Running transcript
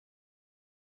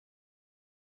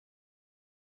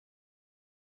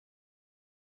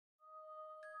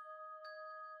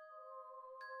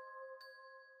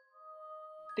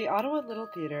The Ottawa Little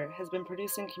Theatre has been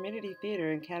producing community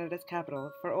theatre in Canada's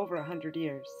capital for over 100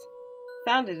 years.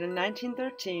 Founded in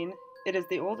 1913, it is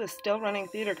the oldest still-running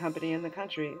theatre company in the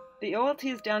country. The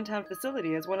OLT's downtown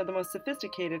facility is one of the most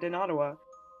sophisticated in Ottawa.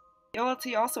 The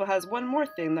OLT also has one more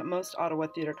thing that most Ottawa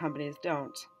theatre companies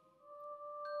don't: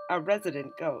 a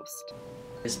resident ghost.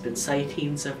 There's been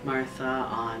sightings of Martha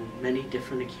on many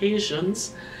different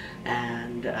occasions,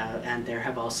 and there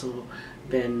have also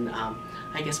been,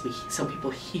 I guess some people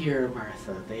hear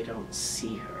Martha, they don't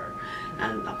see her.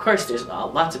 And of course there's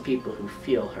lots of people who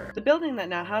feel her. The building that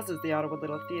now houses the Ottawa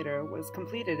Little Theatre was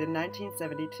completed in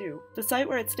 1972. The site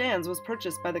where it stands was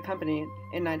purchased by the company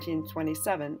in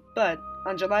 1927, but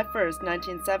on July 1st,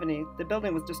 1970, the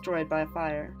building was destroyed by a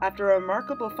fire. After a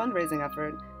remarkable fundraising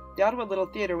effort, the Ottawa Little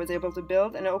Theatre was able to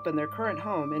build and open their current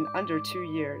home in under 2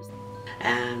 years.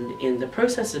 And in the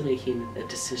process of making a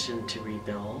decision to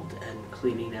rebuild and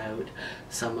cleaning out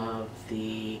some of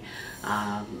the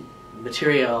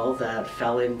material that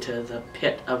fell into the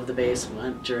pit of the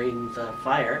basement during the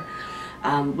fire,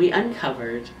 we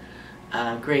uncovered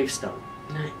a gravestone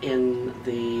in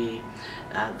the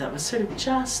that was sort of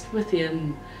just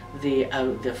within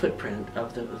the footprint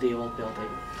of the old building.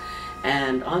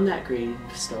 And on that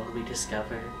gravestone we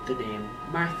discovered the name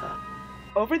Martha.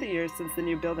 Over the years since the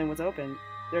new building was opened,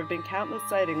 there have been countless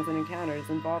sightings and encounters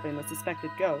involving the suspected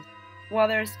ghost. While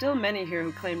there are still many here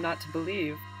who claim not to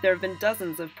believe, there have been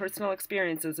dozens of personal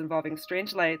experiences involving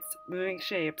strange lights, moving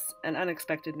shapes, and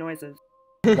unexpected noises.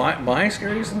 My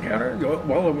scariest encounter?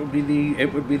 Well, it would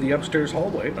be the upstairs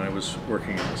hallway. I was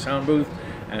working in the sound booth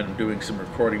and doing some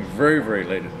recording very, very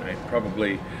late at night,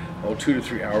 probably 2 to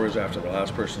 3 hours after the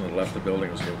last person had left the building.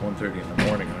 It was like 1:30 in the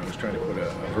morning, and I was trying to put a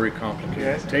very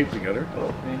complicated tape together.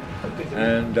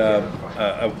 And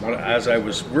as I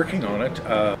was working on it,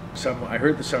 I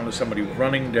heard the sound of somebody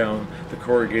running down the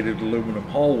corrugated aluminum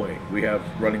hallway we have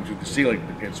running through the ceiling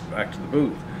that gets back to the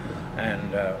booth.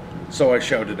 And so I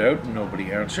shouted out, and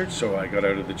nobody answered, so I got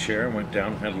out of the chair and went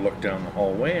down and had a look down the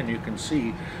hallway, and you can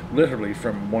see literally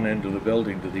from one end of the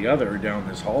building to the other down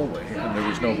this hallway, and there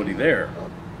was nobody there.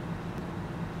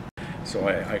 So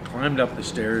I climbed up the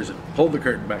stairs and pulled the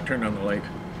curtain back, turned on the light,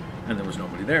 and there was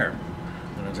nobody there.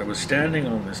 And as I was standing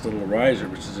on this little riser,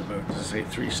 which is about, say,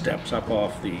 3 steps up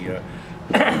off the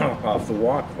off the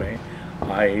walkway,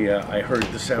 I heard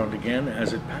the sound again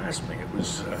as it passed me. It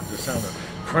was the sound of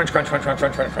crunch, crunch, crunch, crunch,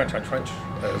 crunch, crunch, crunch, crunch, crunch,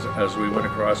 as we went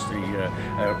across the,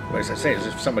 as I say, as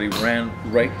if somebody ran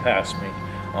right past me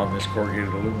on this corrugated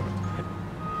aluminum.